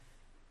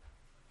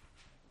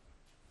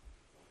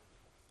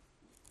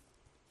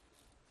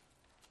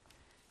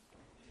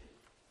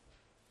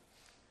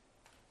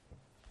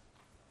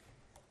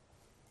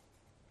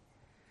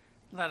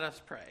Let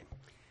us pray.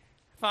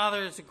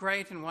 Father, it's a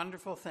great and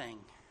wonderful thing.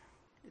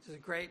 It is a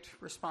great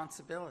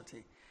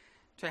responsibility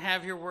to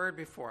have your word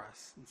before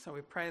us. And so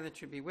we pray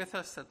that you be with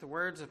us, that the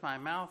words of my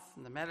mouth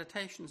and the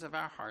meditations of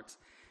our hearts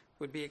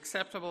would be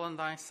acceptable in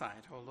thy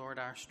sight, O Lord,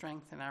 our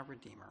strength and our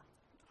Redeemer.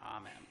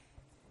 Amen.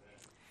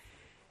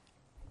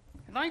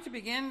 I'd like to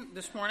begin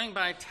this morning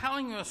by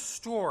telling you a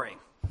story.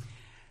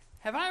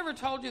 Have I ever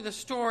told you the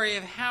story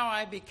of how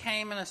I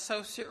became an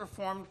Associate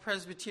Reformed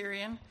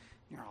Presbyterian?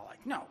 You're all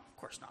like, no, of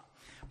course not.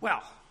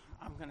 Well,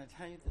 I'm going to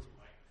tell you this.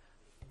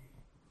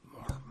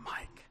 More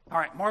mic. All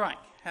right, more mic.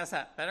 How's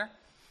that? Better?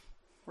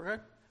 We're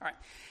good? All right.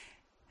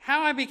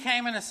 How I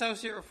became an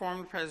Associate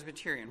Reformed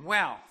Presbyterian.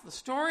 Well, the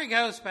story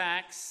goes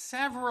back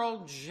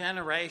several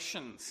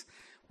generations.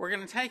 We're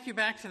going to take you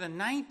back to the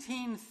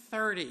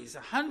 1930s,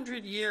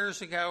 100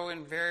 years ago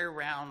in very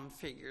round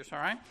figures, all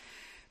right?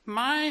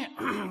 My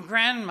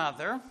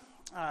grandmother,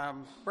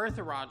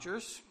 Bertha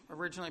Rogers,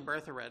 originally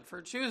Bertha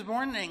Redford, she was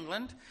born in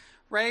England,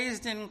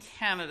 raised in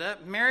Canada,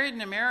 married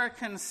an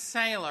American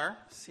sailor,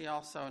 see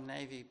also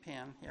Navy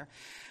pin here,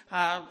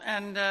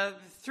 and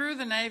through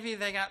the Navy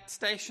they got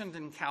stationed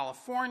in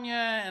California,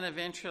 and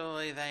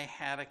eventually they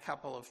had a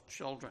couple of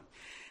children.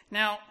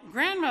 Now,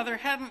 grandmother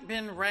hadn't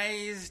been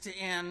raised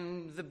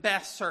in the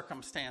best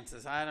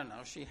circumstances. I don't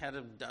know, she had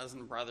a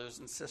dozen brothers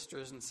and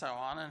sisters and so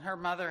on, and her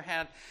mother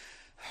had,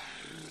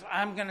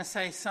 I'm going to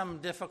say, some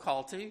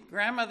difficulty.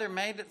 Grandmother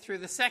made it through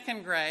the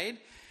second grade,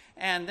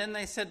 and then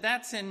they said,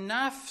 that's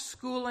enough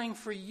schooling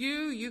for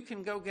you. You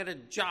can go get a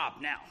job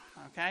now,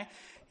 okay?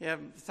 Yeah,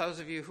 those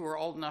of you who are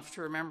old enough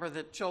to remember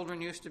that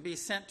children used to be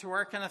sent to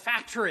work in a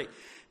factory.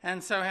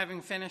 And so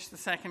having finished the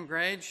second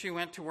grade, she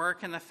went to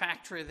work in the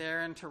factory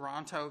there in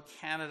Toronto,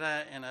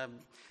 Canada, in a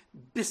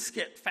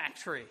biscuit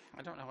factory.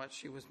 I don't know what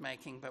she was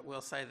making, but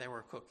we'll say they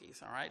were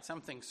cookies, all right?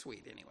 Something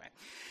sweet anyway.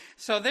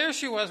 So there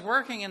she was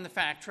working in the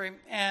factory,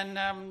 and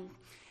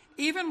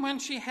even when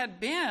she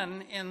had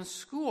been in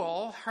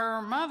school,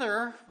 her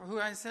mother, who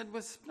I said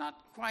was not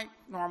quite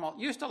normal,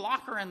 used to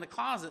lock her in the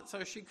closet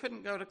so she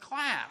couldn't go to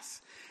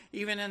class,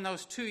 even in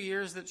those 2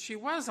 years that she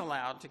was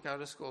allowed to go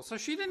to school. So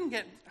she didn't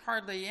get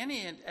hardly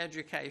any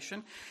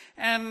education.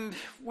 And,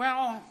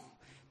 well,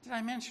 did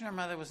I mention her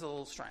mother was a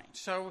little strange?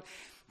 So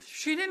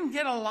she didn't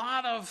get a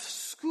lot of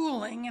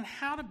schooling in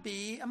how to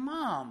be a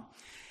mom.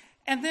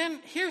 And then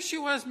here she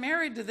was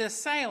married to this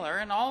sailor,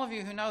 and all of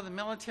you who know the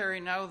military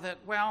know that,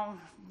 well,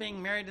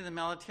 being married to the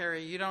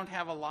military, you don't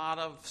have a lot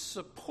of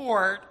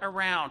support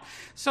around.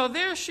 So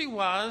there she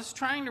was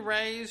trying to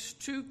raise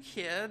two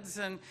kids,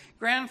 and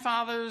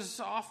grandfather's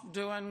off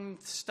doing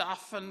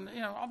stuff and,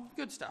 all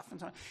good stuff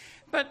and so on.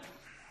 But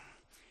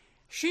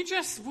she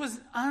just was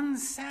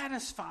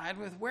unsatisfied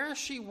with where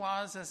she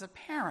was as a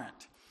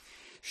parent.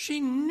 She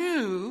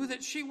knew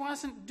that she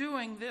wasn't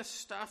doing this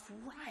stuff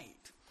right.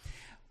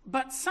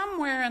 But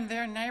somewhere in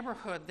their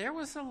neighborhood, there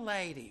was a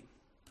lady,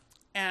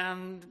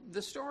 and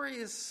the story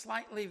is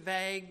slightly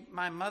vague.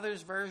 My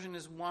mother's version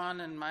is one,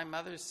 and my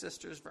mother's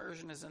sister's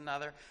version is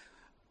another.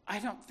 I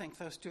don't think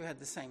those two had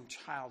the same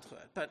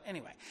childhood, but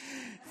anyway,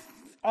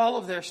 all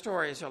of their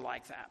stories are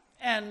like that.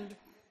 And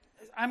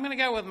I'm going to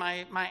go with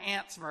my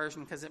aunt's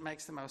version because it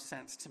makes the most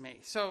sense to me.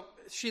 So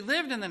she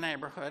lived in the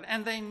neighborhood,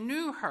 and they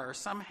knew her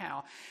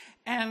somehow.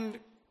 And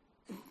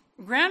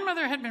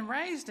grandmother had been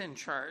raised in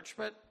church,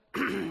 but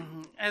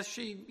as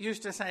she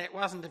used to say, it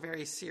wasn't a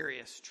very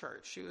serious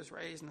church. She was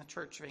raised in the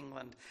Church of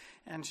England,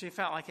 and she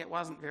felt like it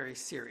wasn't very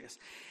serious.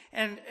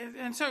 And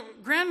so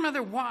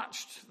grandmother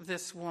watched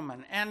this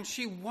woman, and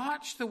she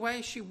watched the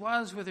way she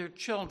was with her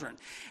children.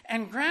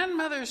 And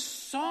grandmother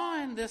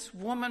saw in this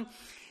woman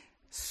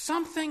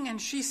something, and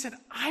she said,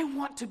 I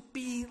want to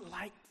be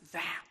like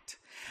that.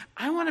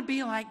 I want to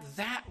be like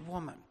that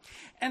woman.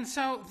 And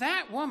so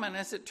that woman,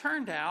 as it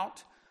turned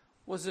out,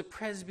 was a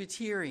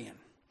Presbyterian.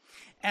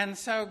 And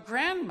so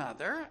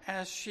grandmother,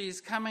 as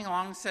she's coming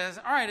along, says,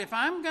 all right, if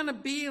I'm going to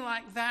be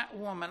like that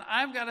woman,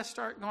 I've got to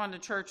start going to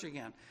church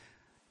again.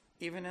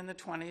 Even in the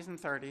 20s and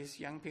 30s,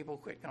 young people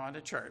quit going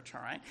to church,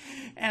 all right?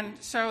 And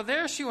so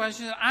there she was.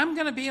 She said, I'm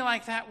going to be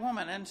like that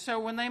woman. And so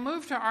when they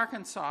moved to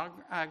Arkansas,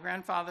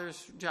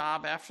 grandfather's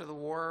job after the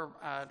war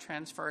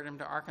transferred him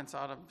to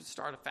Arkansas to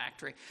start a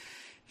factory.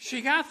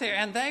 She got there,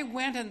 and they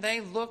went and they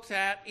looked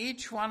at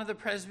each one of the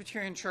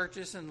Presbyterian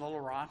churches in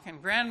Little Rock,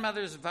 and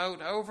grandmother's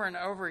vote over and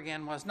over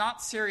again was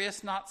not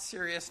serious, not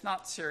serious,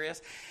 not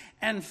serious.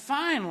 And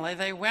finally,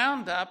 they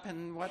wound up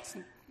in what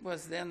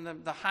was then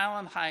the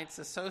Highland Heights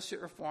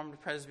Associate Reformed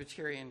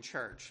Presbyterian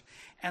Church.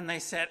 And they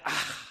said,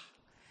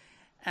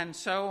 And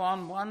so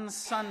on one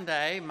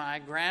Sunday, my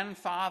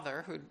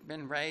grandfather, who'd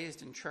been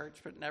raised in church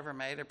but never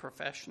made a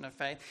profession of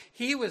faith,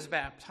 he was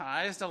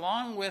baptized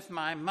along with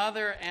my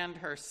mother and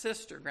her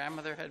sister.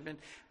 Grandmother had been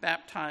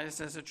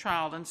baptized as a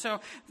child. And so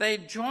they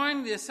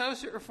joined the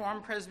Associate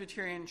Reformed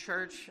Presbyterian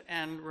Church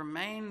and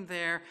remained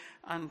there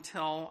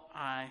until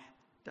I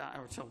died,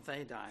 or till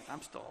they died.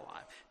 I'm still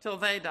alive. Till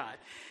they died.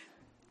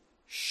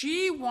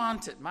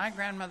 My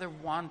grandmother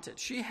wanted,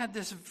 she had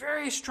this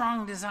very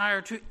strong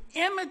desire to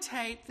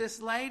imitate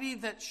this lady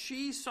that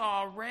she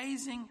saw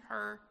raising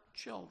her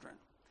children.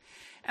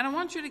 And I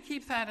want you to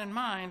keep that in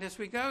mind as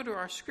we go to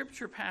our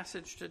scripture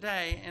passage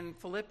today in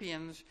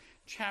Philippians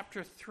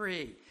chapter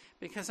 3,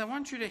 because I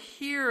want you to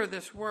hear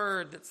this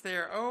word that's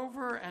there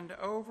over and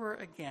over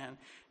again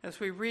as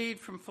we read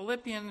from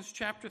Philippians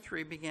chapter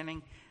 3,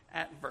 beginning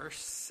at verse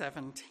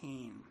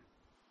 17.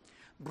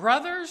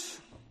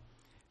 Brothers,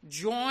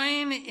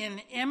 join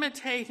in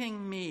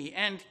imitating me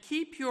and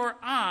keep your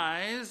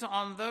eyes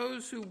on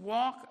those who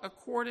walk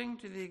according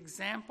to the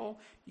example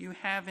you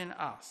have in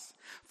us.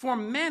 For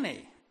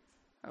many,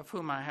 of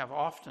whom I have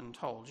often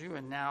told you,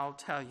 and now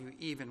tell you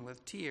even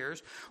with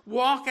tears,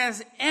 walk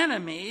as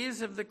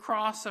enemies of the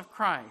cross of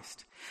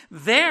Christ.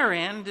 Their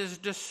end is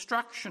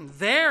destruction.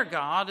 Their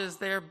God is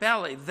their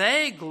belly.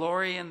 They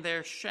glory in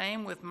their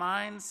shame with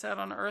minds set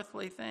on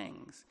earthly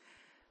things.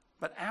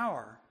 But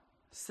our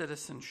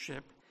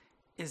citizenship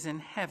is in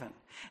heaven,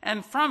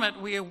 and from it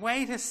we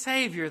await a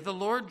Savior, the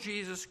Lord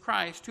Jesus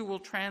Christ, who will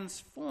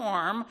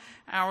transform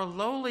our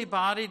lowly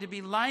body to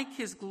be like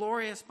his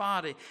glorious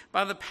body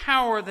by the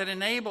power that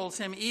enables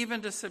him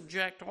even to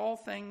subject all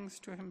things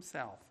to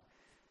himself.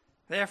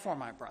 Therefore,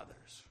 my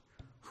brothers,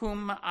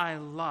 whom I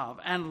love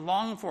and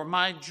long for,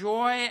 my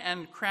joy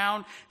and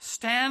crown,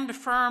 stand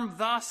firm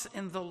thus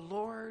in the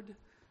Lord,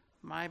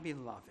 my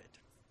beloved.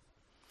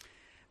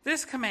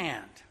 This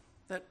command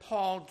that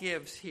Paul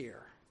gives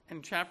here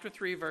in chapter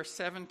 3, verse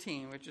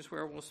 17, which is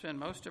where we'll spend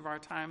most of our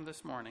time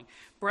this morning.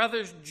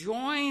 Brothers,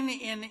 join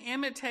in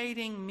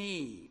imitating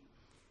me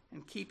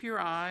and keep your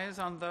eyes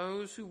on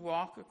those who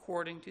walk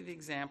according to the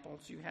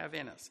examples you have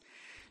in us.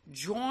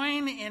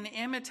 Join in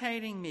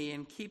imitating me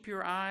and keep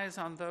your eyes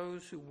on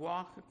those who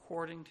walk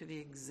according to the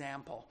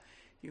example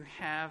you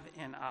have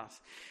in us.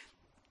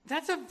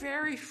 That's a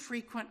very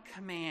frequent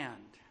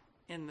command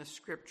in the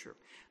scripture.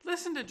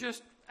 Listen to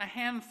just a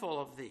handful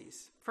of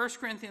these. 1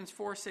 Corinthians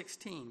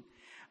 4:16.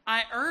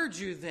 I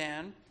urge you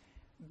then,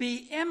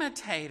 be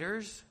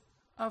imitators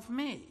of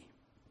me.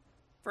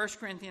 1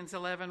 Corinthians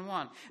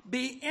 11:1.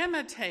 Be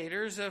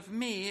imitators of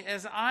me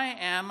as I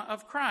am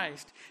of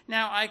Christ.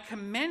 Now I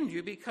commend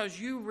you because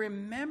you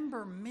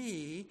remember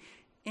me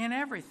in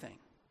everything.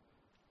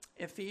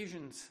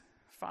 Ephesians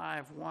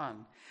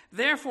 5:1.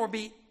 Therefore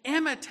be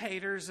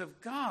imitators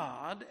of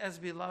God as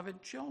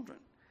beloved children.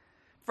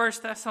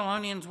 1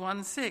 Thessalonians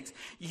 1:6.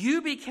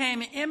 You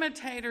became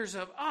imitators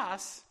of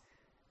us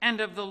and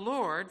of the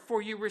Lord,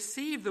 for you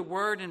received the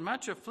word in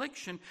much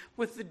affliction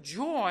with the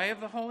joy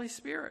of the Holy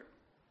Spirit.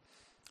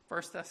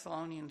 1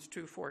 Thessalonians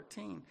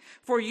 2:14.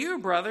 For you,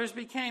 brothers,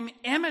 became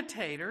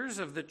imitators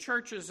of the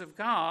churches of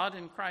God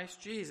in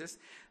Christ Jesus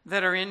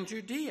that are in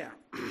Judea.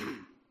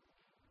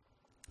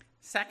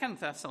 2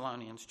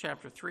 Thessalonians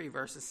chapter 3,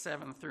 verses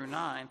 7 through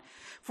 9.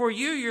 For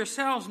you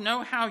yourselves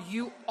know how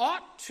you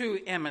ought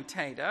to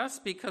imitate us,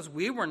 because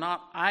we were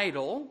not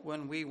idle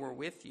when we were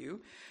with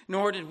you,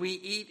 nor did we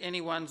eat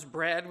anyone's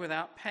bread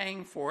without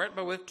paying for it,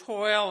 but with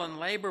toil and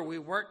labor we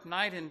worked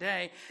night and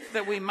day,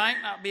 that we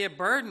might not be a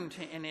burden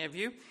to any of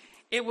you.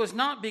 It was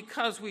not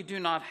because we do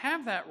not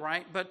have that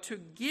right, but to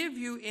give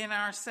you in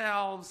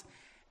ourselves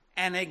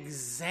an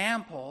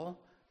example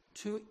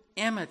to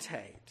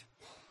imitate.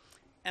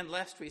 And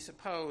lest we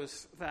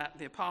suppose that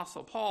the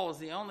Apostle Paul is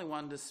the only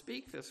one to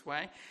speak this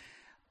way,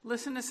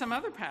 listen to some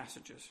other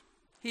passages.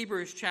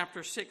 Hebrews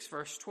chapter 6,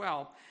 verse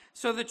 12.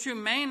 So that you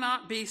may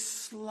not be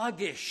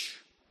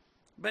sluggish,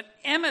 but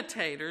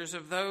imitators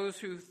of those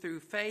who through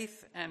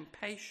faith and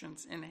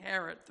patience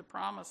inherit the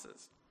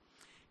promises.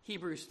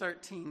 Hebrews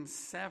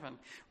 13:7.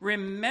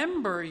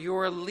 Remember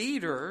your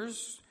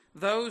leaders,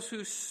 those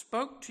who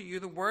spoke to you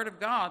the word of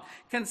God.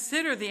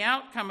 Consider the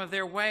outcome of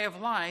their way of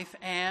life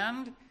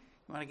and,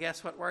 you want to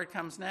guess what word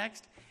comes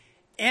next?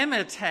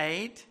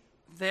 Imitate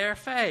their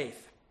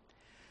faith.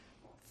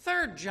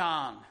 3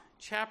 John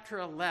chapter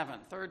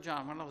 11. 3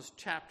 John, one of those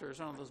chapters,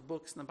 one of those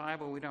books in the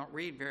Bible we don't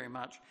read very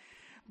much.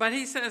 But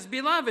he says,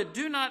 Beloved,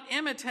 do not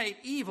imitate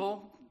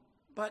evil,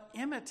 but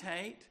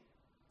imitate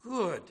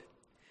good.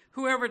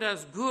 Whoever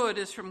does good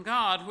is from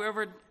God.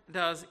 Whoever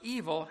does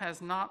evil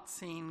has not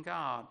seen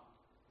God.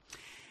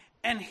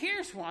 And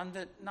here's one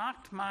that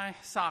knocked my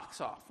socks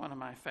off, one of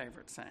my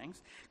favorite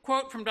sayings.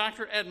 Quote from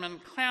Dr.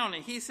 Edmund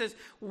Clowney. He says,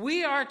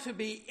 we are to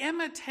be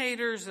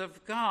imitators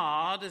of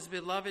God as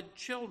beloved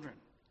children.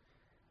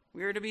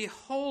 We are to be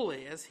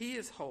holy as he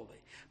is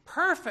holy,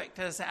 perfect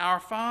as our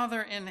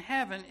Father in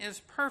heaven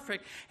is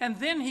perfect. And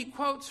then he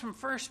quotes from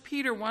 1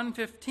 Peter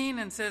 1:15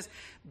 and says,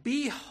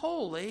 be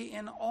holy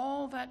in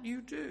all that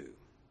you do.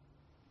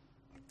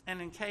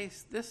 And in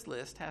case this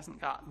list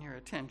hasn't gotten your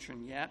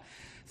attention yet,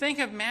 think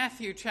of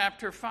Matthew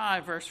chapter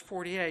 5, verse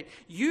 48.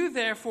 You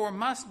therefore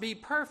must be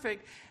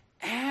perfect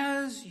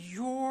as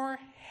your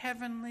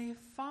heavenly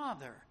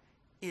Father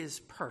is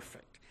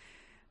perfect.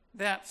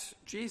 That's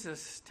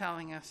Jesus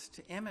telling us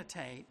to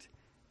imitate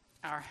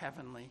our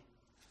heavenly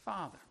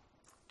Father.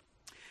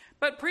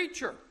 But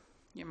preacher,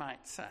 you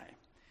might say,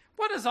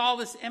 what does all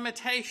this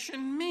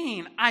imitation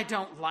mean? I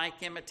don't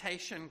like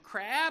imitation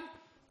crab.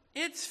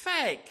 It's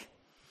fake.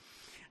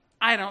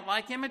 I don't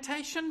like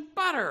imitation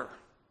butter.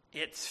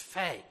 It's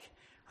fake.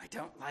 I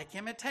don't like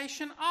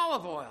imitation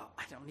olive oil.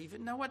 I don't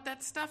even know what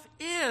that stuff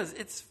is.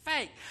 It's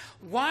fake.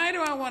 Why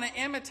do I want to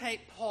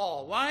imitate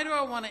Paul? Why do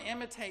I want to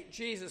imitate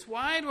Jesus?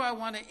 Why do I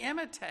want to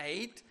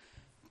imitate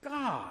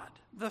God,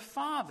 the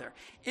Father?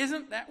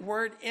 Isn't that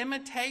word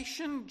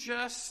imitation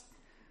just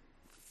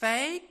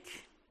fake?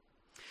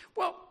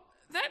 Well,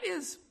 that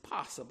is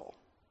possible.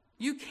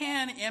 You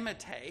can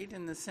imitate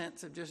in the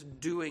sense of just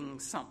doing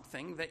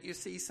something that you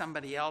see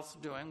somebody else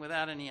doing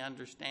without any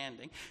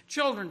understanding.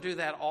 Children do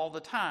that all the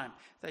time.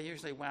 They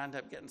usually wind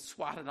up getting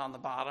swatted on the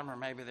bottom, or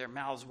maybe their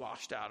mouths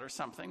washed out or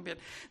something. But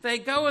they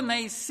go and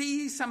they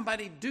see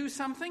somebody do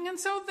something, and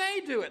so they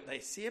do it. They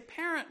see a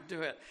parent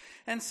do it,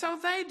 and so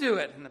they do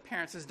it. And the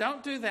parent says,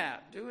 don't do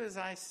that. Do as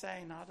I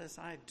say, not as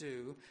I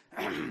do.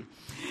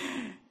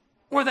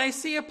 Or they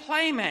see a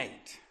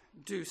playmate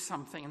do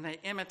something, and they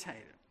imitate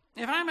it.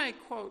 If I may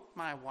quote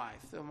my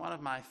wife in one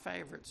of my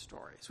favorite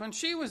stories. When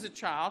she was a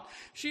child,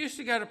 she used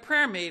to go to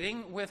prayer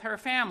meeting with her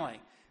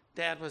family.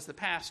 Dad was the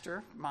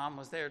pastor. Mom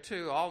was there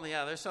too, all the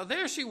others. So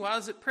there she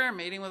was at prayer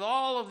meeting with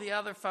all of the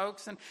other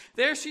folks. And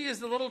there she is,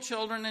 the little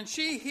children. And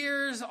she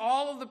hears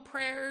all of the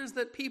prayers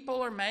that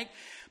people are making.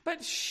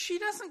 But she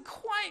doesn't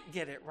quite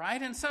get it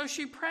right. And so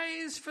she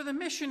prays for the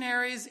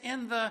missionaries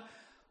in the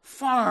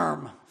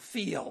farm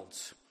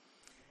fields.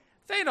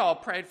 They'd all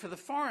prayed for the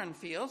foreign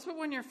fields, but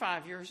when you're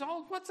 5 years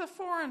old, what's a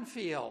foreign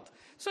field?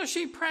 So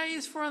she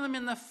prays for them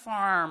in the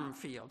farm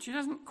field. She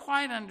doesn't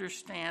quite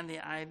understand the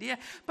idea,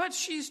 but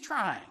she's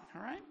trying,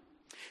 all right?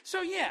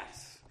 So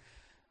yes,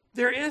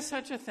 there is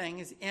such a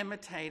thing as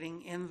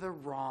imitating in the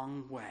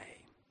wrong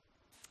way.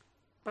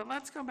 But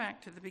let's go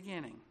back to the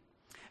beginning.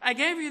 I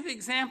gave you the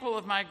example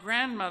of my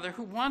grandmother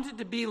who wanted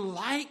to be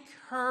like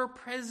her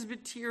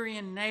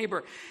Presbyterian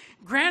neighbor.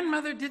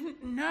 Grandmother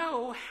didn't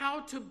know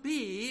how to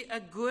be a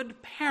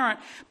good parent,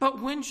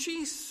 but when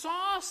she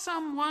saw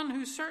someone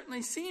who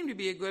certainly seemed to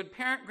be a good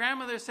parent,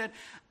 grandmother said,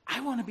 I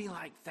want to be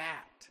like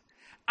that.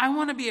 I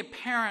want to be a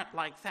parent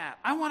like that.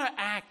 I want to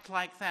act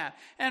like that.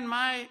 And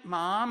my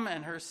mom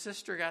and her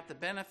sister got the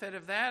benefit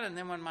of that. And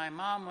then when my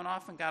mom went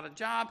off and got a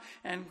job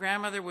and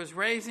grandmother was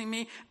raising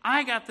me,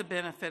 I got the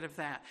benefit of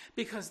that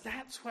because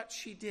that's what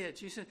she did.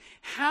 She said,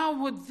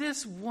 how would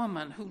this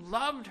woman who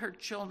loved her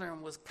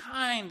children, was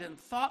kind and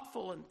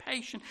thoughtful and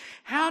patient,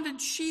 how did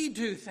she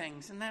do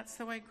things? And that's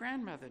the way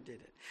grandmother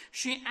did it.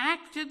 She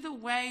acted the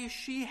way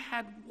she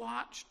had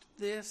watched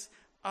this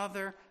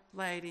other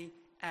lady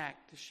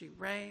act as she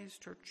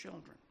raised her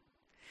children.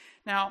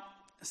 Now,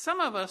 some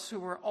of us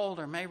who were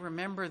older may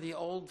remember the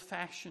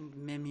old-fashioned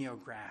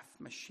mimeograph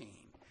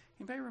machine.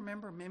 Anybody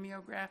remember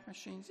mimeograph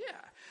machines? Yeah.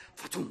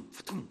 Fa-tum,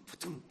 fa-tum,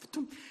 fa-tum,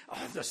 fa-tum.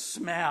 Oh, the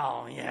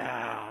smell.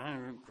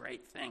 Yeah,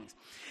 great things.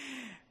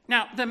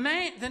 Now, the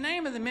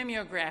name of the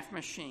mimeograph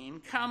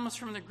machine comes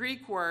from the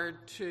Greek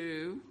word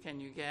to,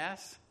 can you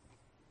guess?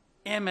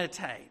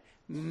 Imitate.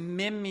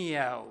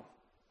 Mimeo.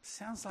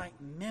 Sounds like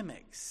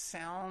mimic.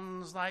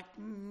 Sounds like,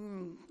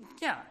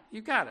 yeah,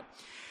 you got it.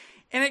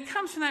 And it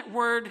comes from that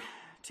word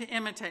to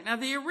imitate. Now,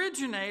 the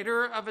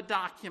originator of a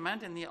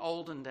document in the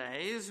olden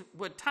days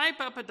would type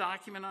up a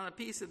document on a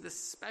piece of this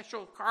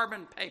special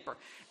carbon paper.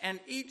 And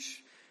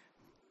each,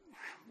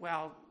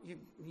 well, you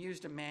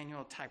used a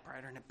manual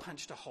typewriter and it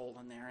punched a hole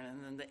in there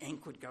and then the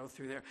ink would go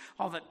through there.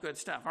 All that good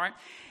stuff, all right?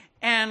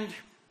 And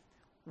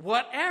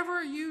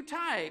whatever you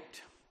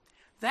typed,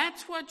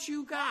 that's what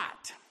you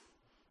got.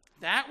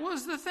 That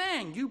was the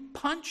thing. You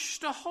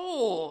punched a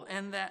hole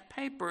in that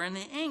paper and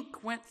the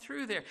ink went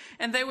through there.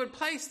 And they would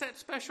place that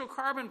special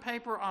carbon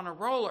paper on a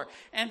roller.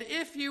 And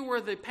if you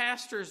were the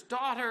pastor's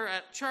daughter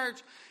at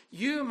church,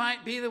 you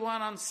might be the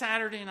one on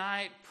Saturday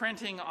night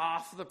printing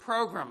off the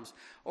programs.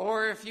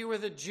 Or if you were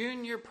the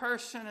junior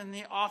person in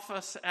the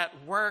office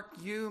at work,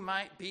 you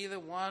might be the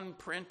one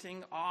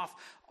printing off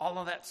all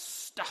of that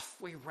stuff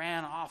we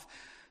ran off.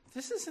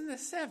 This is in the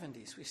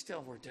 70s. We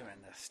still were doing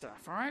this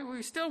stuff, all right?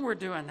 We still were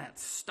doing that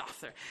stuff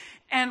there.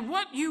 And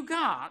what you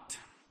got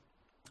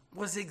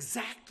was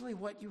exactly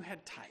what you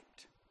had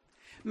typed.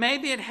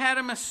 Maybe it had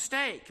a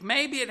mistake.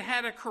 Maybe it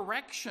had a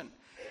correction.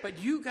 But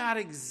you got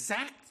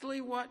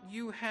exactly what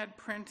you had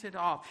printed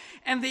off.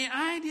 And the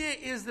idea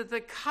is that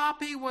the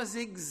copy was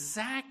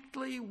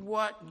exactly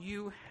what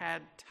you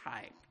had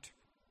typed.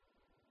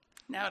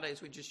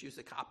 Nowadays, we just use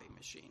a copy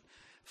machine.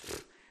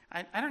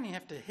 I don't even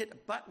have to hit a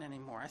button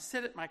anymore. I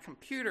sit at my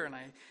computer and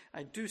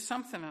I do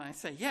something and I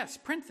say, yes,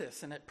 print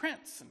this, and it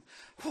prints. And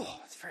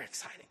it's very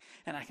exciting.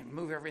 And I can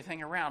move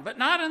everything around. But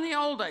not in the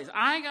old days.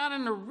 I got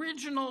an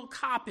original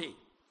copy.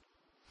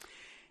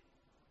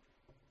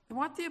 And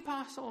what the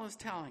apostle is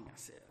telling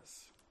us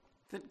is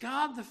that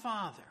God the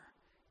Father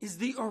is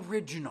the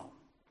original.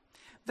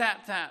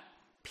 That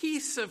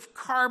piece of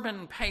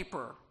carbon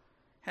paper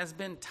has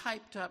been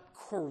typed up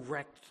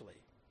correctly.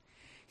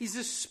 He's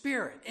a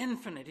spirit,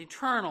 infinite,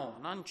 eternal,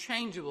 and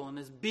unchangeable in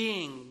his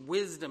being,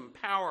 wisdom,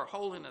 power,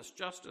 holiness,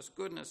 justice,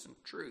 goodness, and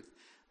truth.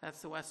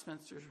 That's the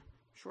Westminster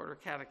Shorter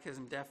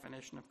Catechism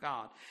definition of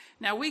God.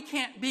 Now, we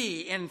can't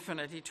be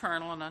infinite,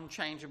 eternal, and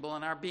unchangeable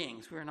in our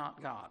beings. We're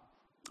not God.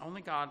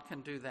 Only God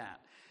can do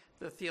that.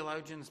 The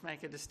theologians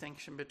make a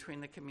distinction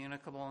between the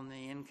communicable and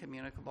the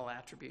incommunicable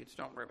attributes.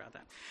 Don't worry about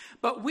that.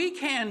 But we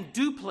can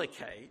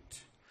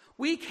duplicate,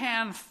 we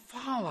can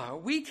follow,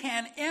 we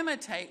can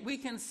imitate, we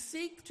can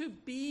seek to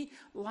be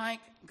like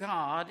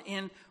God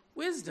in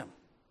wisdom,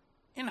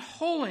 in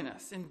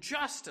holiness, in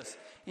justice,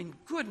 in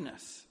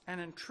goodness, and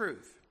in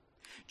truth.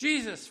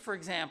 Jesus, for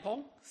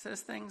example,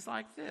 says things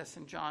like this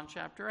in John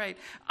chapter 8.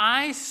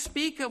 I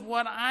speak of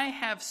what I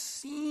have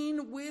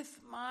seen with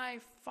my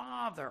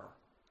Father.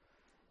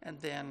 And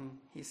then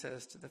he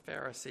says to the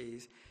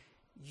Pharisees,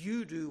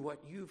 you do what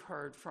you've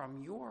heard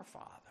from your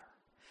father.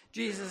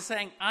 Jesus is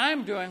saying,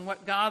 I'm doing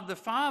what God the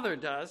Father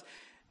does.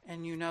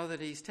 And you know that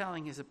he's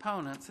telling his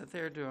opponents that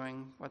they're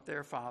doing what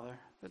their father,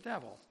 the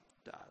devil,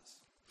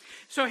 does.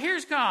 So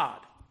here's God,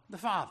 the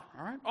Father,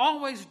 all right?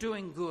 Always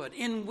doing good,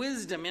 in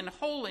wisdom, in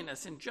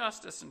holiness, in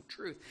justice, and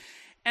truth.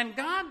 And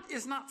God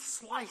is not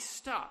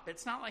sliced up.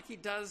 It's not like he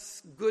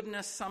does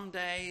goodness some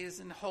days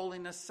and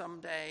holiness some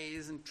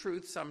days and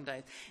truth some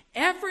days.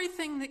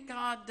 Everything that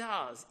God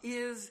does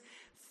is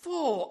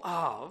full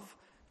of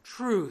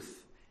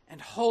truth and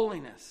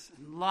holiness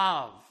and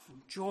love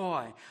and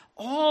joy.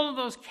 All of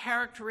those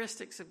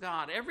characteristics of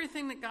God.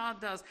 Everything that God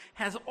does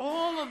has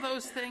all of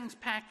those things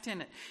packed in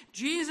it.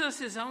 Jesus,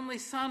 his only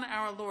Son,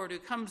 our Lord, who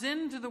comes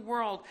into the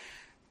world,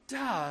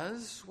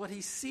 does what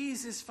he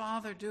sees his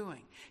Father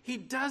doing. He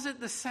does it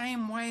the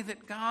same way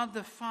that God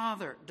the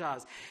Father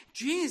does.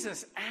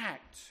 Jesus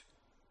acts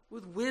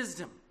with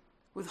wisdom,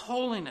 with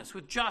holiness,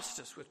 with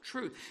justice, with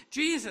truth.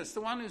 Jesus,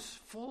 the one who's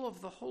full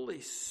of the Holy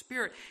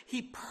Spirit,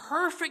 he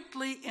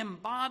perfectly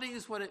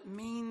embodies what it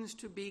means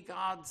to be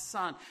God's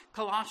Son.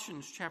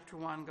 Colossians chapter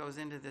 1 goes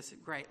into this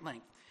at great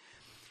length.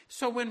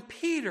 So when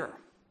Peter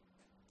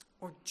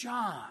or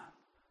John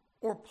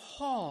or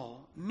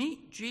Paul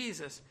meet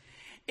Jesus,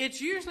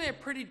 it's usually a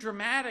pretty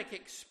dramatic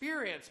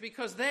experience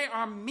because they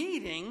are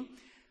meeting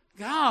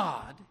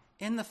God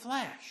in the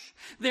flesh.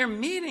 They're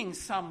meeting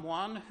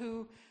someone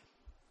who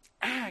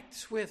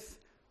acts with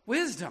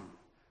wisdom,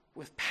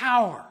 with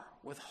power,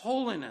 with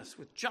holiness,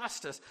 with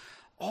justice,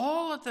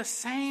 all at the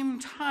same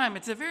time.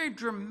 It's a very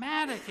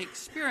dramatic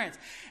experience.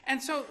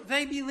 And so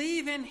they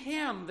believe in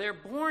him. They're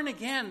born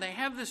again. They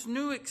have this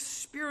new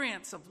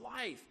experience of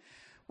life.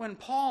 When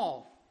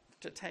Paul,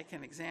 to take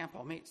an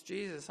example, meets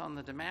Jesus on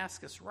the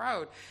Damascus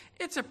Road,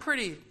 it's a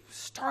pretty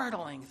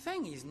startling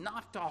thing. He's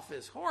knocked off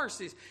his horse.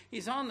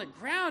 He's on the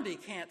ground. He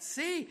can't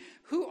see.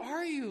 Who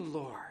are you,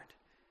 Lord?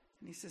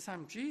 And he says,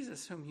 I'm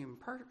Jesus whom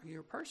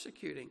you're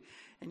persecuting.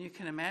 And you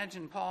can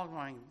imagine Paul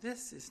going,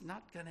 this is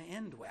not going to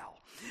end well.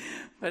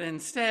 But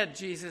instead,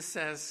 Jesus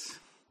says,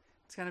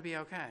 it's going to be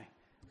okay.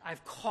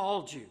 I've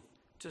called you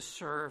to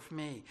serve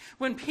me.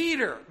 When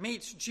Peter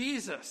meets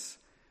Jesus,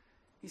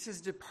 he says,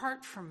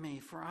 depart from me,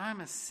 for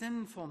I'm a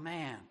sinful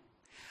man.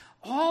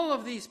 All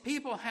of these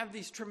people have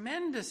these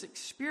tremendous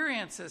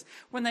experiences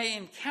when they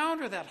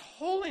encounter that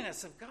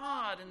holiness of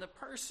God in the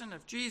person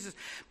of Jesus.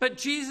 But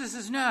Jesus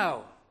says,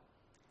 no,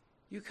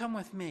 you come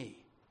with me.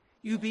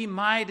 You be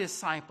my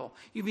disciple.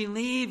 You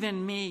believe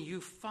in me.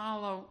 You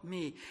follow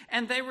me.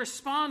 And they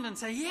respond and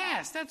say,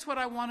 yes, that's what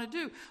I want to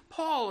do.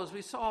 Paul, as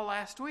we saw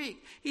last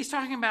week, he's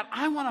talking about,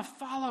 I want to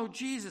follow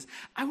Jesus.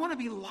 I want to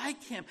be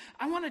like him.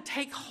 I want to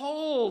take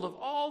hold of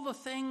all the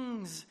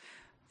things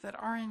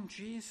that are in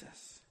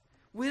Jesus.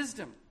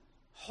 Wisdom,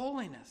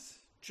 holiness,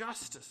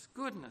 justice,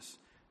 goodness,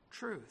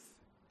 truth.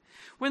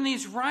 When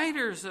these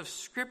writers of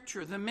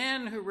Scripture, the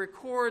men who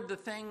record the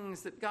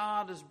things that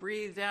God has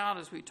breathed out,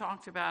 as we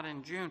talked about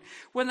in June,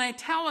 when they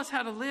tell us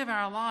how to live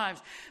our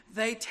lives,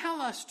 they tell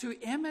us to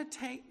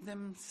imitate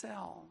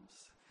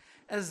themselves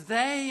as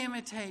they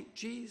imitate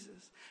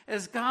Jesus,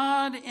 as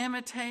God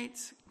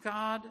imitates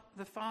God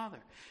the Father.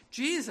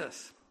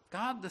 Jesus,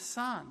 God the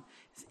Son,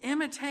 is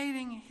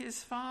imitating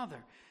his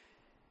Father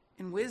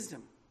in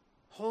wisdom,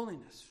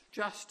 holiness,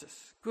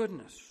 justice,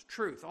 goodness,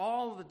 truth,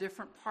 all the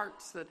different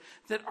parts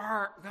that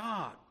are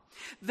God.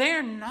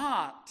 They're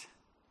not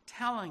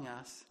telling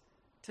us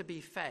to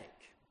be fake.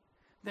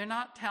 They're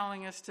not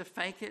telling us to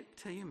fake it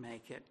till you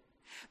make it.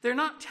 They're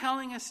not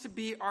telling us to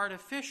be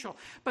artificial,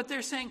 but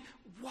they're saying,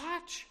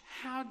 watch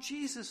how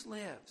Jesus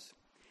lives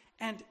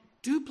and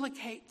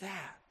duplicate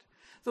that.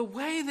 The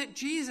way that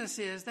Jesus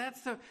is,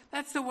 that's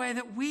the way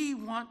that we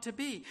want to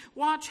be.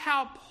 Watch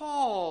how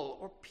Paul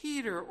or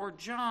Peter or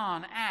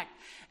John act,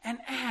 and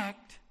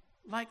act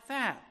like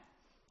that.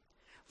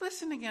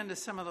 Listen again to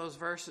some of those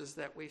verses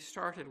that we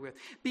started with.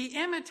 Be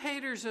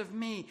imitators of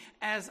me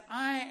as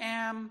I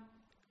am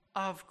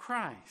of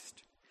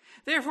Christ.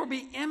 Therefore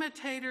be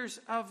imitators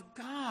of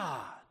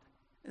God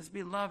as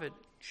beloved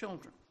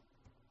children.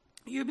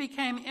 You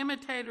became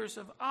imitators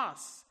of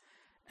us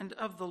and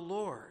of the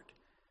Lord.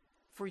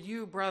 For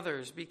you,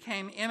 brothers,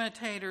 became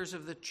imitators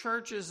of the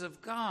churches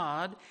of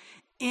God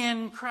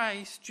in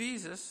Christ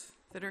Jesus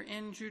that are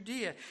in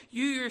Judea.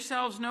 You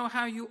yourselves know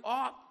how you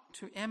ought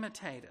to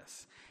imitate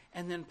us.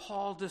 And then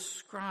Paul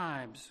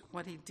describes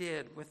what he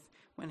did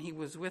when he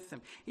was with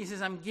them. He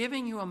says, I'm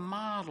giving you a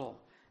model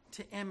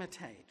to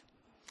imitate.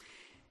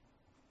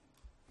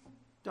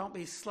 Don't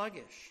be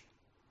sluggish,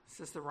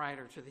 says the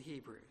writer to the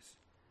Hebrews,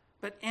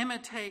 but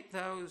imitate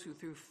those who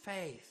through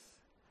faith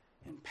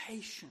and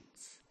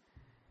patience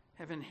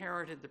have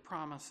inherited the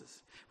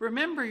promises.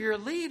 Remember your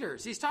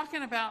leaders. He's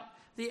talking about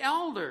the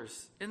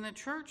elders in the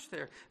church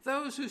there,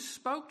 those who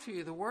spoke to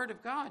you the word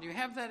of God. You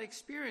have that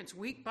experience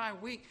week by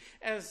week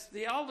as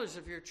the elders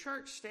of your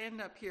church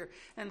stand up here,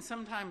 and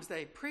sometimes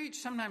they preach,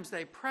 sometimes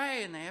they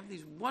pray, and they have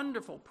these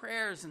wonderful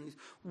prayers and these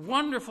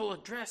wonderful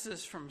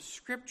addresses from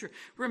Scripture.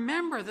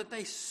 Remember that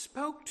they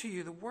spoke to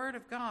you the word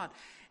of God.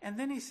 And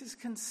then he says,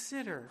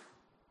 consider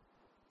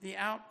the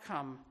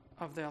outcome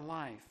of their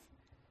life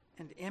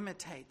and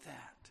imitate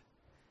that.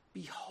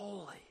 Be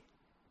holy,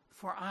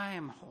 for I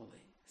am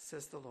holy,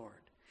 says the Lord.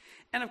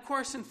 And of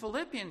course, in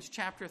Philippians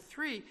chapter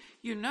 3,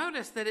 you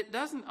notice that it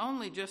doesn't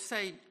only just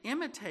say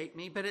imitate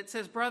me, but it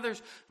says,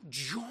 brothers,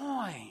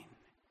 join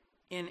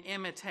in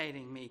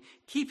imitating me.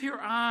 Keep your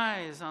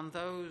eyes on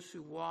those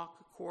who walk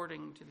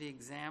according to the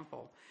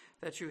example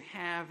that you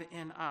have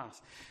in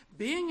us.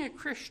 Being a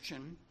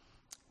Christian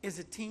is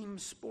a team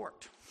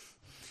sport.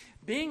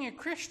 Being a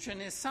Christian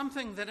is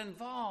something that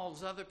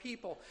involves other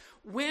people.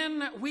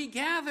 When we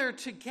gather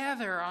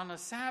together on a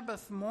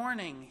Sabbath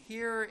morning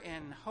here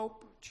in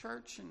Hope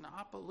Church in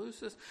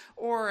Opelousas,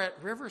 or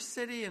at River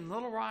City in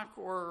Little Rock,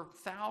 or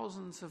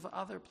thousands of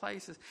other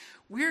places,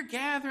 we're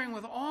gathering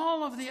with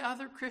all of the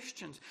other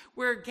Christians.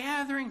 We're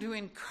gathering to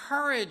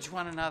encourage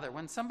one another.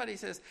 When somebody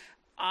says,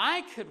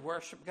 I could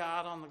worship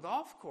God on the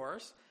golf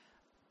course,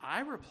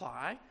 I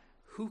reply,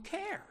 who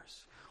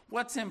cares?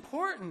 What's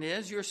important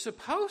is you're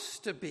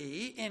supposed to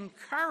be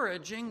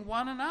encouraging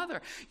one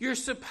another. You're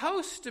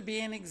supposed to be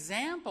an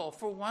example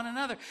for one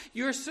another.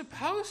 You're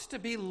supposed to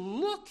be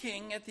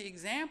looking at the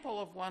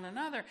example of one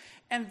another,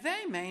 and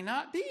they may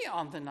not be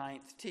on the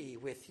ninth tee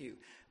with you.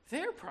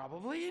 They're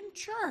probably in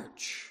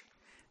church.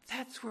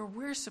 That's where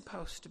we're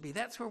supposed to be.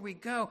 That's where we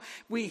go.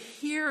 We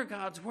hear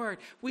God's word.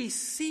 We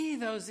see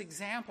those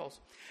examples.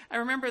 I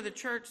remember the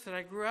church that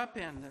I grew up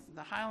in,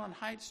 the Highland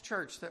Heights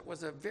church, that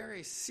was a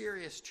very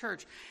serious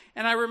church.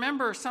 And I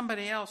remember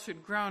somebody else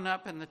who'd grown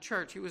up in the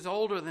church. He was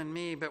older than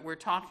me, but we're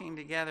talking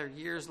together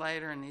years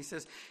later, and he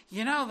says,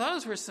 you know,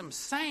 those were some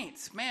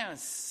saints. Man,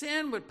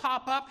 sin would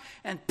pop up,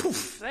 and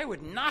poof, they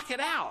would knock it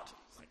out.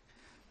 I was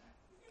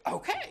like,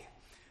 okay,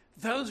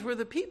 those were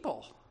the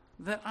people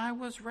that I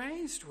was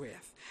raised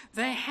with.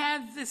 They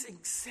had this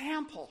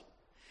example.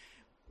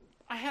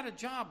 I had a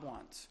job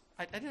once.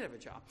 I did have a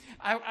job,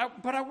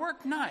 but I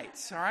worked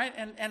nights, all right.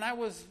 And I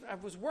was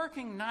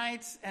working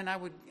nights, and I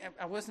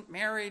wasn't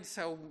married,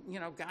 so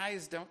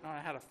guys don't know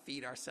how to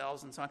feed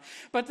ourselves and so on.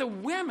 But the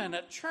women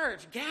at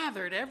church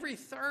gathered every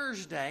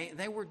Thursday.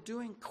 They were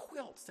doing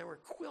quilts. They were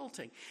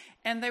quilting,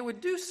 and they would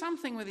do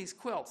something with these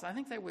quilts. I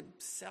think they would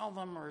sell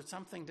them or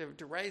something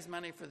to raise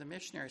money for the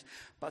missionaries.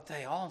 But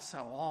they also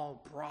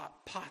all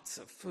brought pots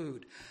of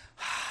food.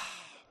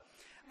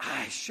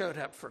 I showed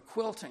up for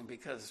quilting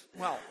because,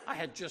 I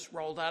had just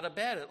rolled out of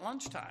bed at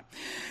lunchtime.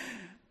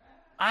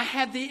 I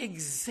had the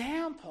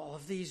example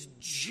of these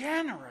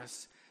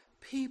generous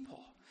people,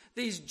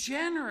 these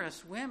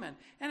generous women.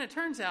 And it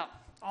turns out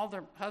all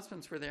their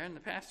husbands were there and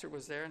the pastor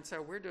was there. And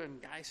so we're doing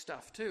guy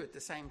stuff too at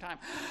the same time.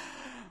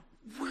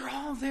 We're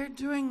all there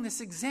doing this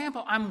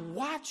example. I'm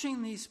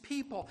watching these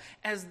people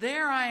as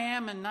there I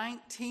am, a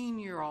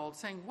 19-year-old,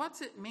 saying, what's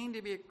it mean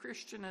to be a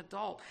Christian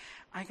adult?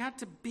 I got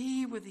to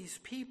be with these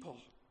people.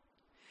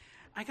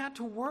 I got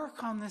to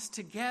work on this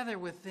together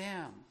with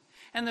them.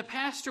 And the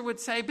pastor would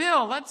say,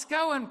 Bill, let's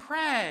go and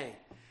pray.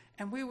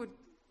 And we would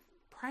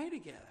pray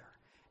together.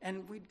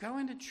 And we'd go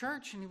into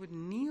church and he would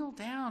kneel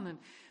down.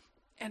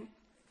 And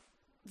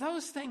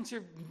those things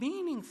are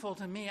meaningful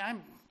to me.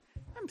 I'm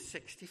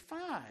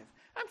 65.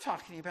 I'm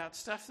talking about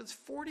stuff that's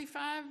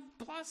 45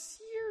 plus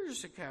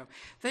years ago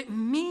that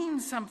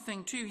means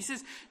something to you. He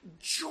says,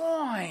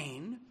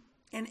 join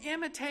in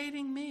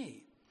imitating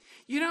me.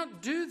 You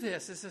don't do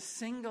this as a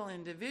single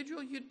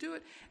individual. You do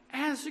it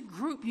as a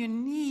group. You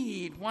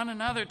need one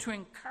another to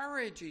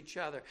encourage each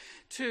other,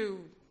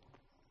 to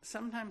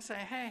sometimes say,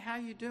 hey, how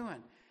you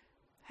doing?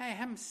 Hey, I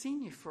haven't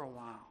seen you for a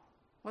while.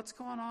 What's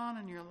going on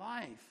in your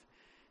life?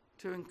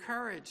 To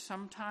encourage,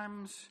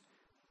 sometimes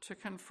to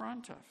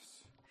confront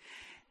us.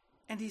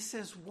 And he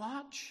says,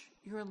 watch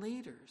your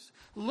leaders.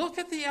 Look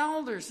at the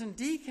elders and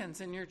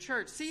deacons in your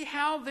church. See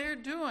how they're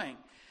doing.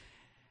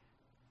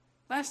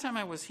 Last time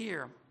I was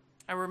here,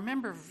 I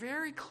remember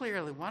very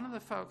clearly one of the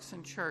folks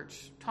in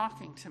church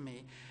talking to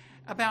me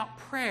about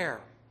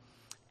prayer.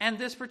 And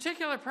this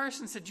particular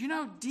person said,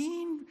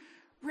 Dean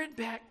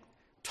Ridbeck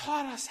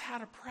taught us how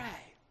to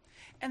pray.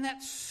 And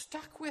that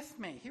stuck with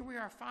me. Here we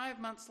are 5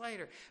 months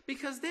later.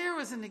 Because there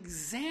was an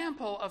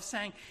example of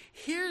saying,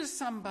 here's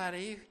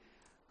somebody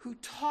who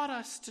taught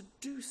us to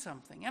do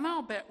something. And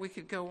I'll bet we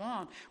could go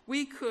on.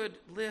 We could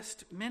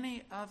list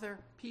many other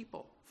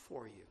people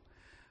for you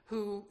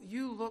who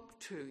you look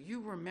to,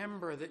 you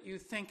remember, that you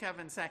think of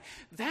and say,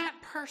 that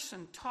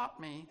person taught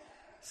me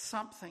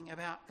something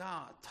about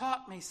God,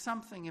 taught me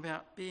something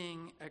about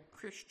being a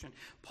Christian.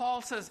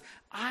 Paul says,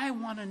 I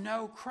want to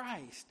know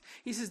Christ.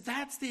 He says,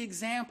 that's the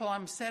example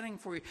I'm setting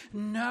for you.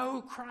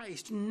 Know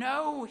Christ,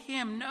 know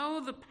him,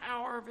 know the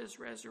power of his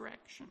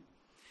resurrection.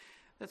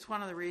 That's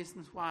one of the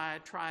reasons why I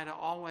try to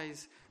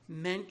always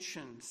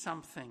mention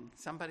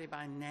somebody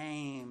by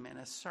name in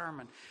a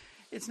sermon.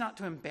 It's not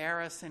to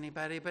embarrass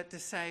anybody, but to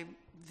say,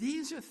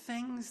 these are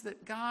things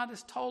that God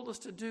has told us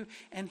to do,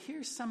 and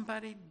here's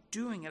somebody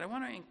doing it. I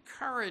want to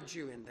encourage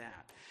you in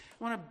that.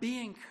 I want to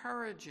be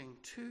encouraging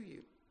to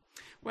you.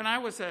 When I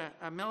was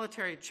a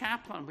military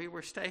chaplain, we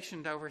were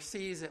stationed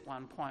overseas at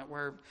one point.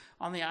 We're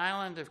on the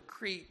island of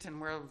Crete,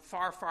 and we're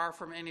far, far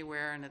from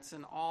anywhere, and it's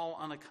an all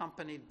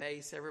unaccompanied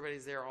base.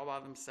 Everybody's there all by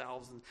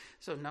themselves, and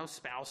so no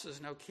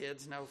spouses, no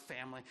kids, no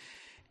family.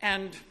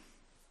 And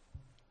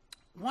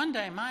one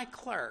day, my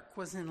clerk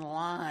was in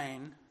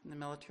line. In the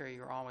military,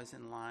 you're always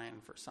in line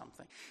for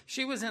something.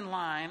 She was in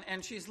line,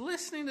 and she's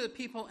listening to the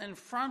people in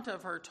front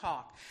of her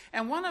talk.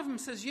 And one of them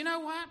says, you know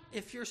what?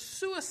 If you're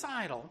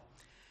suicidal,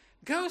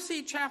 go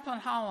see Chaplain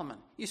Holloman.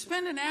 You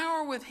spend an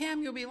hour with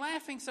him, you'll be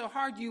laughing so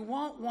hard you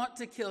won't want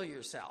to kill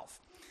yourself.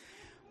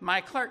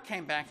 My clerk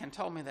came back and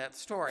told me that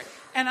story.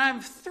 And I'm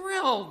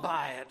thrilled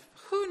by it.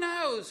 Who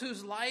knows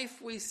whose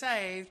life we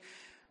saved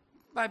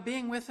by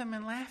being with him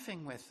and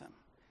laughing with him.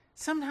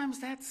 Sometimes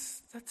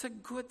that's a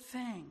good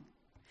thing.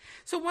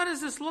 So what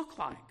does this look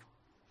like?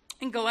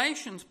 In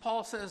Galatians,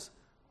 Paul says,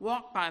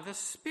 walk by the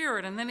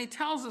Spirit. And then he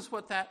tells us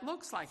what that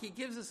looks like. He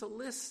gives us a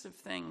list of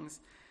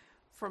things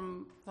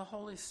from the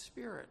Holy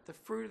Spirit, the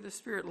fruit of the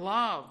Spirit: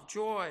 love,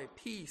 joy,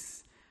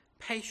 peace,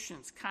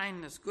 patience,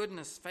 kindness,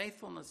 goodness,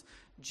 faithfulness,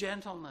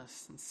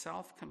 gentleness, and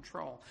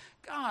self-control.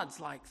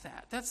 God's like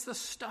that. That's the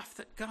stuff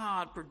that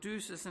God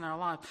produces in our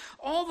lives.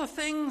 All the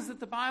things that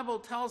the Bible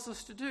tells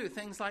us to do,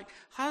 things like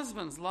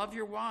husbands, love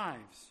your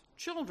wives;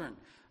 children,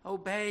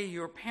 obey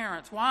your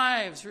parents;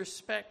 wives,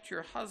 respect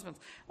your husbands.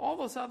 All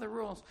those other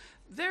rules,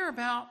 they're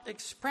about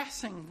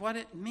expressing what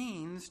it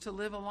means to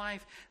live a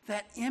life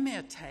that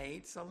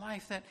imitates, a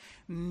life that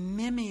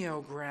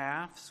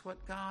mimeographs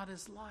what God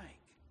is like.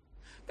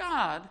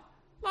 God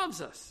loves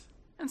us,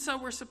 and so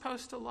we're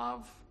supposed to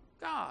love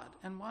God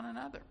and one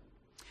another.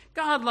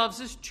 God loves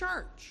his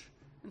church,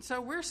 and so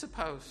we're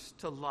supposed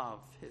to love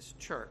his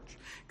church.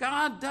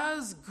 God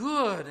does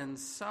good, and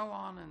so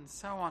on and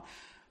so on.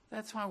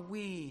 That's why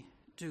we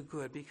do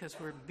good, because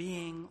we're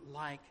being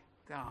like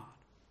God.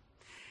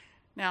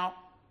 Now,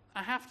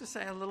 I have to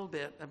say a little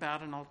bit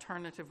about an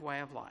alternative way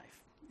of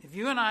life. If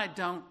you and I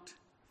don't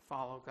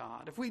follow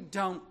God, if we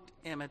don't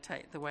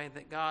imitate the way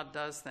that God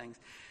does things,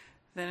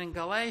 then in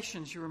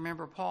Galatians, you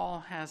remember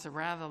Paul has a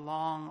rather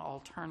long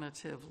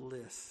alternative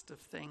list of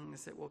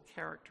things that will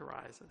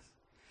characterize us.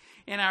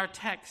 In our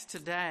text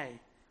today,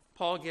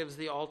 Paul gives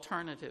the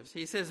alternatives.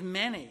 He says,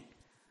 many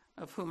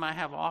of whom I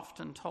have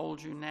often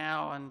told you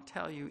now and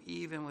tell you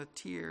even with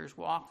tears,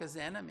 walk as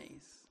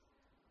enemies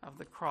of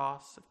the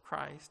cross of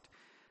Christ.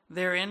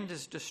 Their end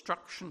is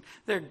destruction.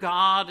 Their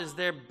God is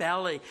their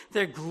belly.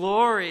 Their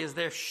glory is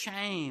their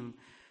shame.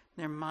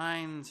 Their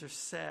minds are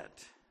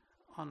set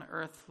on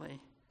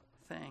earthly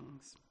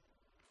things.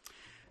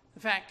 The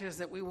fact is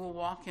that we will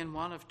walk in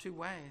one of two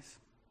ways.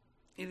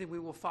 Either we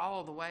will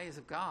follow the ways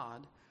of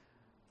God,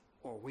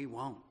 or we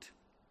won't.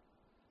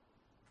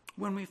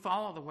 When we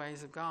follow the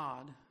ways of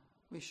God,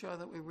 we show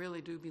that we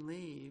really do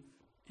believe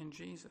in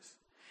Jesus.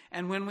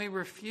 And when we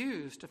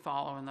refuse to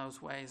follow in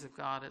those ways of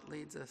God, it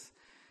leads us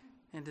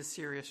into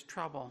serious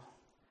trouble.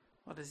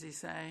 What does he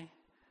say?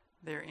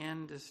 Their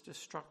end is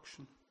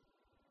destruction.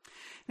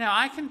 Now,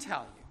 I can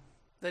tell you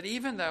that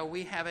even though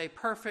we have a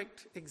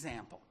perfect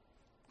example,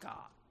 God,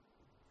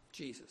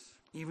 Jesus,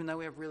 even though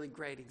we have really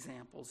great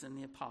examples in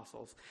the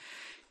apostles,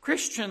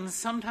 Christians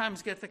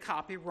sometimes get the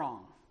copy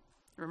wrong.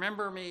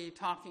 Remember me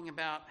talking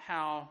about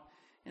how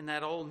in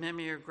that old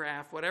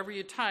mimeograph, whatever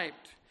you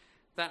typed,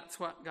 that's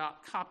what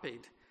got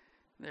copied.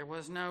 There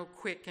was no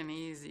quick and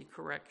easy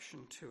correction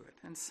to it.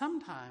 And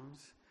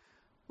sometimes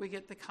we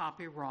get the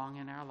copy wrong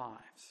in our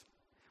lives.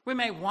 We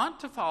may want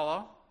to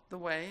follow the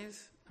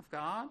ways of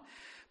God,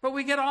 but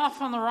we get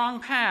off on the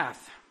wrong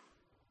path.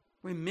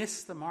 We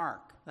miss the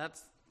mark.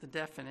 That's the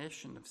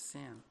definition of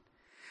sin.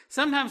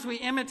 Sometimes we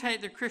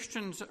imitate the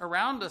Christians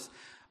around us,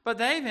 but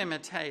they've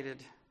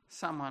imitated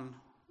someone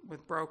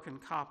with broken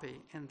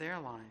copy in their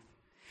life.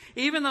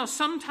 Even though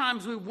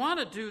sometimes we want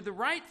to do the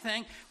right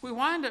thing, we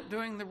wind up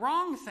doing the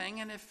wrong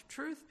thing. And if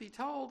truth be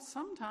told,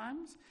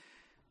 sometimes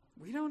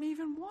we don't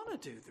even want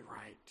to do the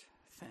right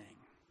thing.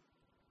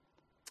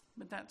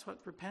 But that's what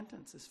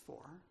repentance is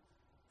for.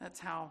 That's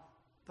how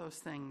those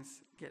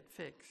things get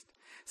fixed.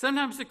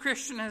 Sometimes the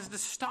Christian has to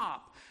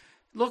stop,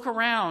 look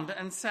around,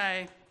 and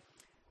say,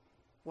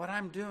 what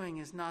I'm doing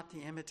is not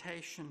the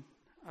imitation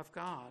of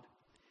God.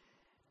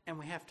 And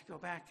we have to go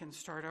back and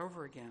start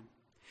over again.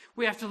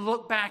 We have to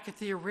look back at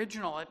the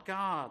original, at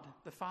God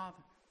the Father,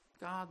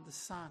 God the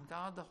Son,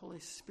 God the Holy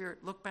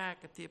Spirit. Look back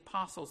at the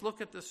apostles.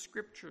 Look at the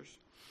scriptures.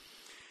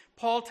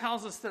 Paul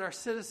tells us that our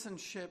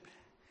citizenship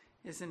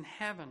is in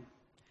heaven,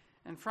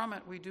 and from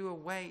it we do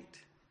await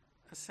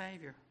a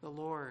Savior, the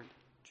Lord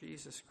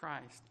Jesus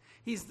Christ.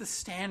 He's the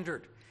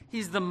standard.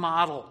 He's the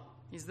model.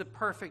 He's the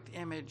perfect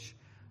image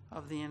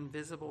of the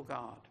invisible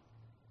God.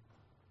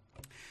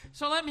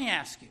 So let me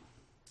ask you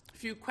a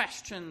few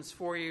questions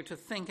for you to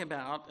think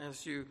about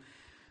as you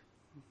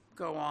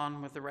go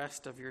on with the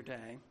rest of your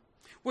day.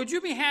 Would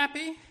you be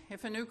happy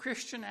if a new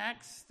Christian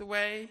acts the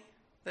way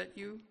that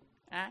you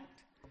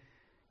act?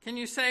 Can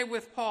you say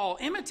with Paul,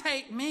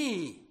 imitate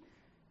me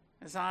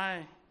as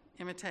I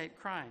imitate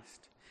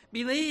Christ?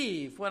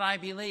 Believe what I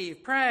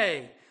believe.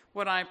 Pray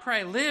what I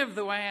pray. Live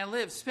the way I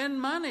live. Spend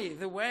money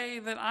the way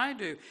that I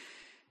do.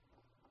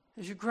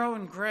 As you grow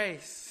in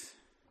grace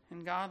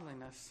and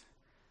godliness,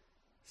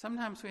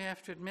 sometimes we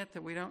have to admit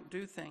that we don't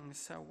do things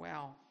so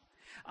well.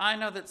 I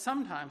know that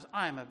sometimes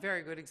I am a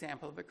very good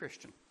example of a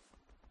Christian.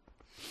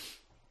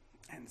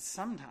 And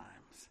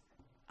sometimes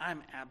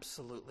I'm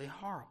absolutely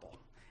horrible,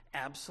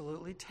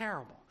 absolutely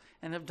terrible,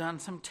 and have done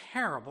some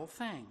terrible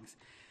things.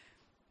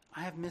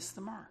 I have missed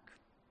the mark.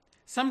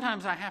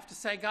 Sometimes I have to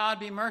say, God,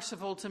 be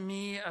merciful to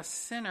me, a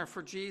sinner,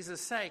 for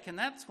Jesus' sake. And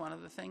that's one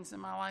of the things in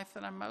my life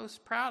that I'm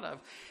most proud of,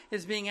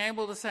 is being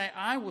able to say,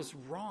 I was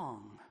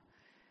wrong,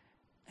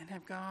 and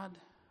have God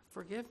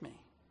forgive me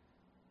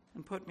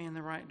and put me in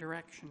the right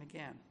direction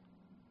again.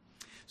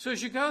 So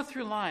as you go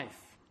through life,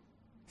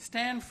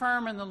 stand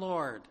firm in the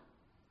Lord,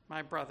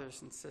 my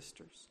brothers and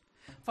sisters.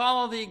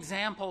 Follow the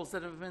examples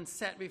that have been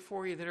set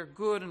before you that are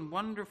good and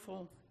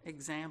wonderful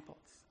examples.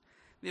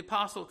 The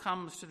apostle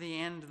comes to the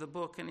end of the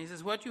book and he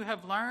says, what you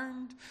have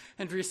learned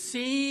and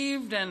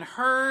received and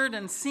heard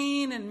and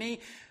seen in me,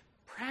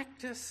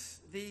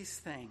 practice these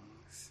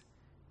things,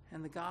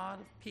 and the God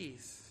of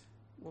peace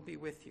will be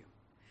with you.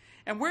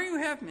 And where you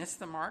have missed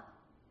the mark,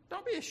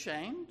 don't be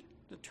ashamed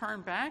to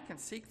turn back and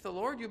seek the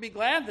Lord. You'll be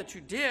glad that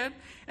you did,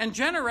 and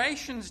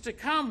generations to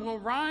come will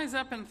rise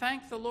up and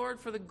thank the Lord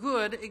for the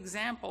good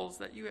examples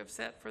that you have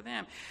set for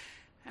them.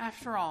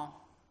 After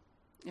all,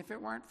 if it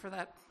weren't for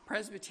that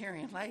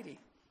Presbyterian lady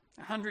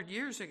 100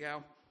 years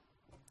ago,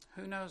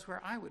 who knows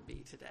where I would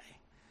be today.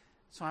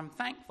 So I'm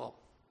thankful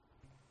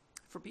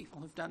for people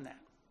who've done that.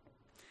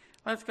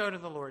 Let's go to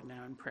the Lord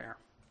now in prayer.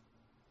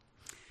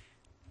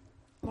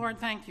 Lord,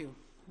 thank you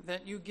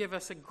that you give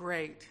us a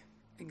great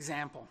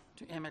example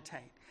to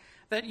imitate,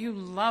 that you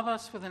love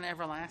us with an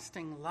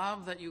everlasting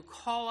love, that you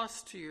call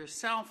us to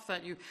yourself,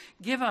 that you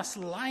give us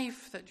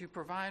life, that you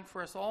provide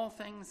for us all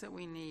things that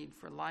we need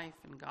for life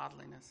and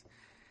godliness.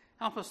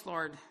 Help us,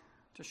 Lord,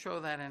 to show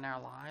that in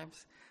our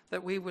lives,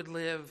 that we would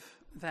live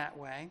that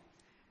way.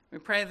 We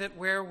pray that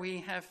where we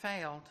have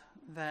failed,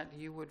 that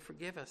you would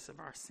forgive us of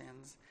our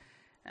sins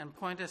and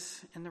point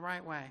us in the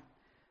right way.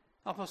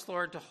 Help us,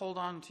 Lord, to hold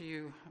on to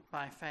you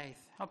by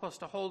faith. Help us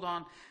to hold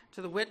on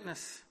to the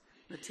witness,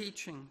 the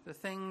teaching, the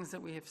things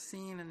that we have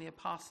seen in the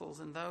apostles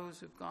and those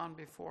who've gone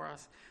before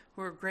us,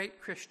 who are great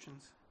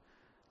Christians.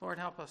 Lord,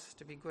 help us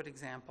to be good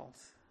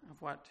examples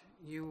of what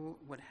you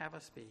would have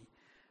us be.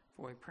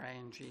 For we pray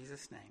in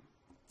Jesus' name.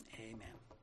 Amen.